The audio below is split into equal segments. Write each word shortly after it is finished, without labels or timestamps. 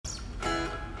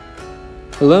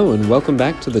Hello and welcome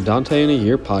back to the Dante in a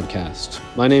Year podcast.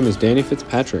 My name is Danny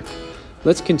Fitzpatrick.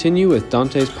 Let's continue with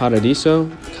Dante's Paradiso,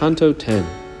 Canto 10.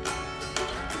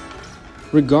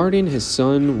 Regarding his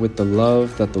son with the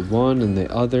love that the one and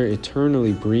the other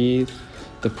eternally breathe,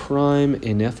 the prime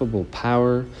ineffable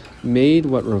power made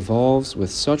what revolves with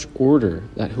such order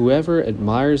that whoever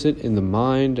admires it in the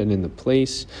mind and in the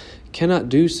place cannot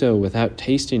do so without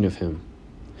tasting of him.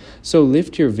 So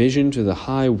lift your vision to the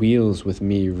high wheels with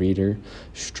me, reader,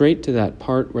 straight to that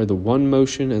part where the one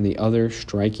motion and the other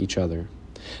strike each other,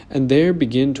 and there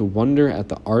begin to wonder at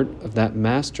the art of that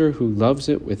master who loves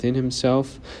it within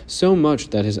himself so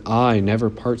much that his eye never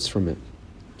parts from it.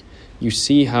 You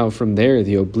see how from there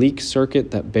the oblique circuit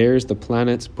that bears the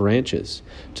planets branches,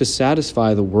 to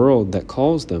satisfy the world that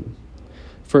calls them.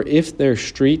 For if their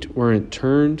street weren't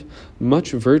turned,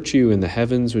 much virtue in the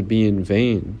heavens would be in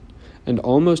vain, and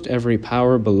almost every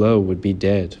power below would be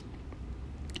dead.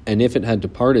 And if it had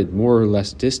departed more or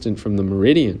less distant from the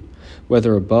meridian,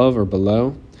 whether above or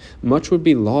below, much would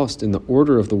be lost in the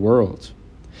order of the world.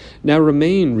 Now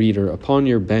remain, reader, upon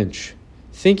your bench,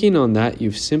 thinking on that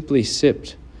you've simply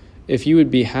sipped, if you would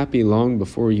be happy long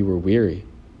before you were weary.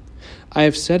 I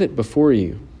have set it before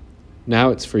you.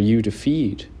 Now it's for you to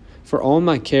feed, for all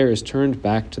my care is turned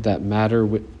back to that matter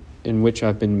in which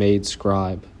I've been made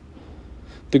scribe.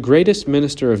 The greatest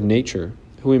minister of nature,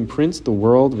 who imprints the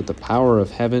world with the power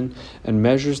of heaven and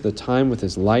measures the time with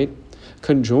his light,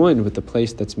 conjoined with the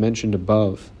place that's mentioned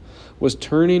above, was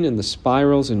turning in the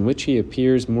spirals in which he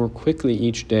appears more quickly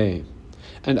each day.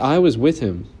 And I was with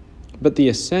him, but the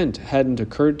ascent hadn't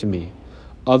occurred to me,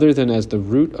 other than as the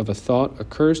root of a thought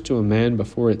occurs to a man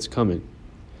before its coming.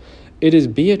 It is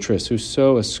Beatrice who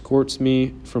so escorts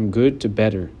me from good to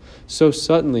better, so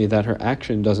suddenly that her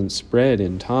action doesn't spread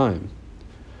in time.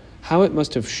 How it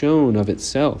must have shone of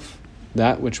itself,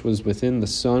 that which was within the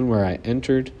sun where I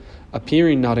entered,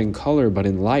 appearing not in color but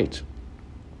in light.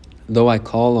 Though I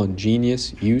call on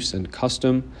genius, use, and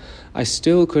custom, I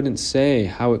still couldn't say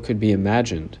how it could be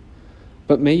imagined.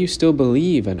 But may you still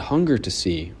believe and hunger to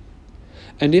see.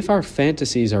 And if our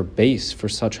fantasies are base for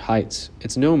such heights,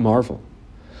 it's no marvel,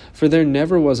 for there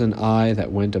never was an eye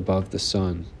that went above the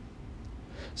sun.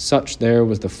 Such there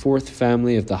was the fourth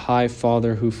family of the High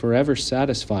Father who forever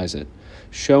satisfies it,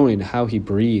 showing how he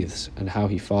breathes and how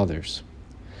he fathers.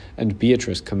 And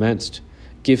Beatrice commenced,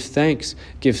 Give thanks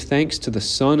to the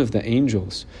Son of the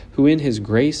angels, who in his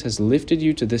grace has lifted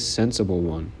you to this sensible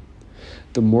one.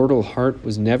 The mortal heart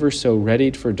was never so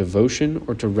readied for devotion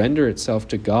or to render itself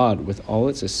to God with all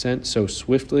its assent so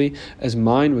swiftly as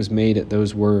mine was made at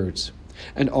those words.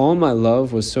 And all my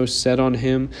love was so set on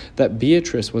him that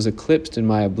Beatrice was eclipsed in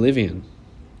my oblivion.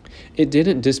 It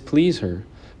didn't displease her,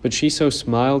 but she so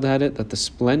smiled at it that the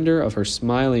splendor of her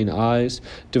smiling eyes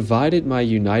divided my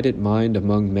united mind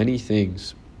among many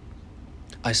things.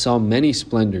 I saw many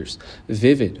splendors,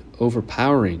 vivid,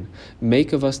 overpowering,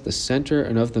 make of us the center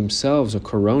and of themselves a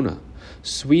corona,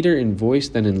 sweeter in voice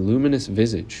than in luminous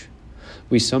visage.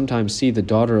 We sometimes see the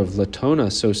daughter of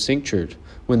Latona so cinctured,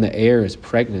 when the air is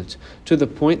pregnant, to the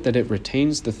point that it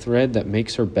retains the thread that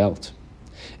makes her belt.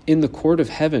 In the court of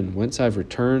heaven, whence I've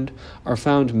returned, are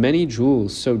found many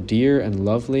jewels so dear and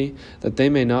lovely that they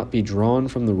may not be drawn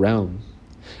from the realm.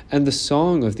 And the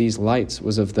song of these lights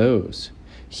was of those.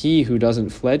 He who doesn't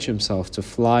fledge himself to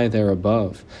fly there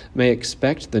above may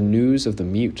expect the news of the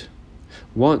mute.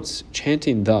 Once,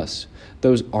 chanting thus,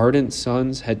 those ardent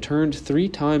suns had turned 3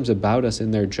 times about us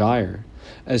in their gyre,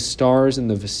 as stars in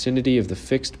the vicinity of the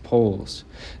fixed poles.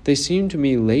 They seemed to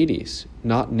me ladies,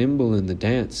 not nimble in the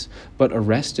dance, but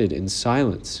arrested in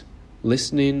silence,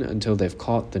 listening until they've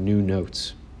caught the new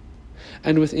notes.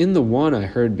 And within the one I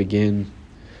heard begin,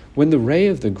 When the ray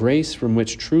of the grace from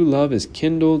which true love is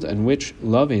kindled and which,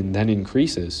 loving, then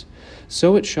increases,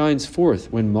 so it shines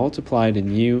forth when multiplied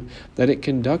in you that it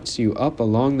conducts you up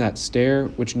along that stair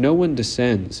which no one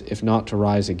descends if not to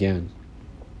rise again.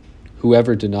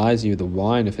 Whoever denies you the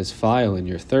wine of his phial in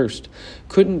your thirst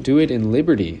couldn't do it in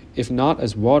liberty, if not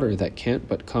as water that can't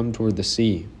but come toward the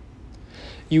sea.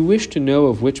 You wish to know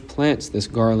of which plants this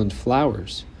garland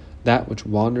flowers, that which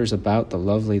wanders about the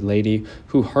lovely lady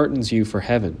who heartens you for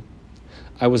heaven.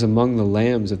 I was among the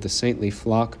lambs of the saintly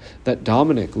flock that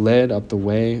Dominic led up the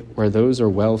way where those are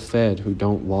well fed who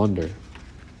don't wander.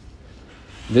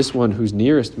 This one who's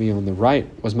nearest me on the right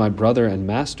was my brother and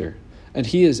master, and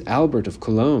he is Albert of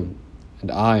Cologne, and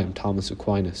I am Thomas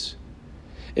Aquinas.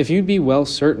 If you'd be well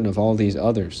certain of all these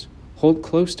others, hold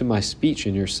close to my speech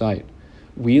in your sight,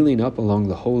 wheeling up along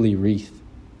the holy wreath.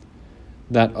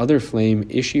 That other flame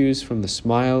issues from the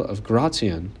smile of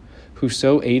Gratian, who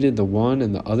so aided the one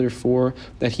and the other 4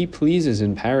 that he pleases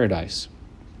in paradise.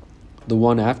 The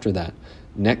one after that,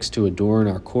 next to adorn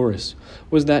our chorus,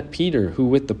 was that Peter who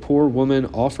with the poor woman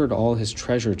offered all his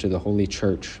treasure to the holy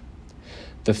church.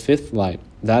 The fifth light,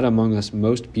 that among us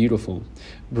most beautiful,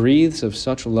 breathes of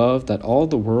such love that all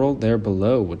the world there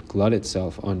below would glut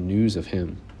itself on news of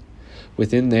him.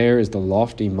 Within there is the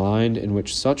lofty mind in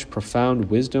which such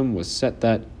profound wisdom was set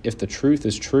that, if the truth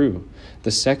is true,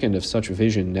 the second of such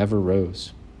vision never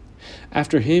rose.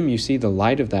 After him you see the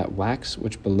light of that wax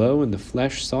which below in the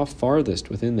flesh saw farthest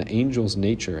within the angels'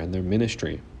 nature and their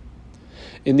ministry.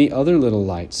 In the other little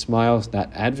light smiles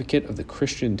that advocate of the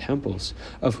Christian temples,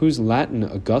 of whose Latin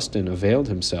Augustine availed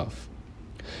himself.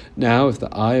 Now, if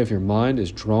the eye of your mind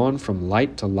is drawn from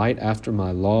light to light after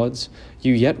my lauds,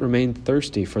 you yet remain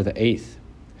thirsty for the eighth.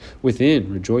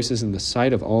 Within rejoices in the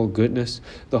sight of all goodness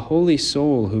the holy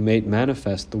soul who made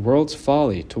manifest the world's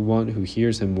folly to one who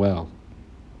hears him well.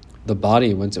 The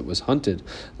body whence it was hunted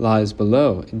lies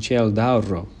below in Ciel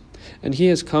d'Auro, and he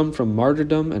has come from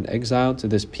martyrdom and exile to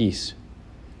this peace.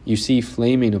 You see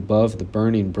flaming above the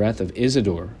burning breath of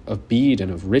Isidore, of Bede,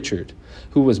 and of Richard,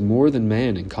 who was more than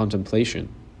man in contemplation.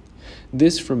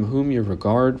 This from whom your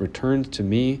regard returned to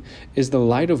me is the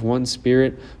light of one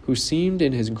spirit who seemed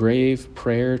in his grave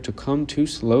prayer to come too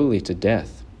slowly to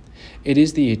death. It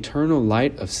is the eternal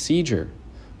light of Seeger,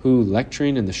 who,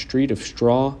 lecturing in the street of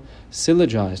straw,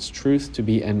 syllogized truth to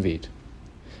be envied.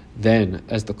 Then,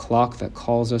 as the clock that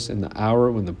calls us in the hour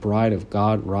when the bride of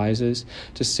God rises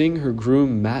to sing her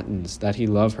groom matins that he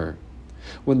love her,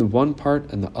 when the one part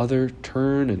and the other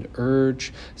turn and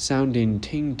urge, sounding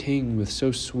ting-ting with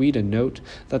so sweet a note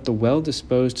that the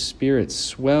well-disposed spirit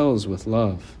swells with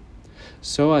love,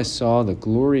 so I saw the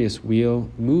glorious wheel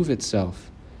move itself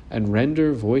and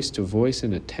render voice to voice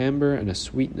in a timbre and a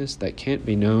sweetness that can't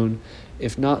be known,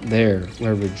 if not there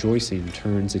where rejoicing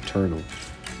turns eternal.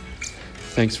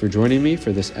 Thanks for joining me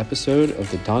for this episode of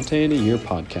the Dante in a Year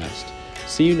podcast.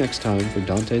 See you next time for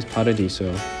Dante's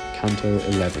Paradiso, Canto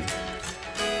 11.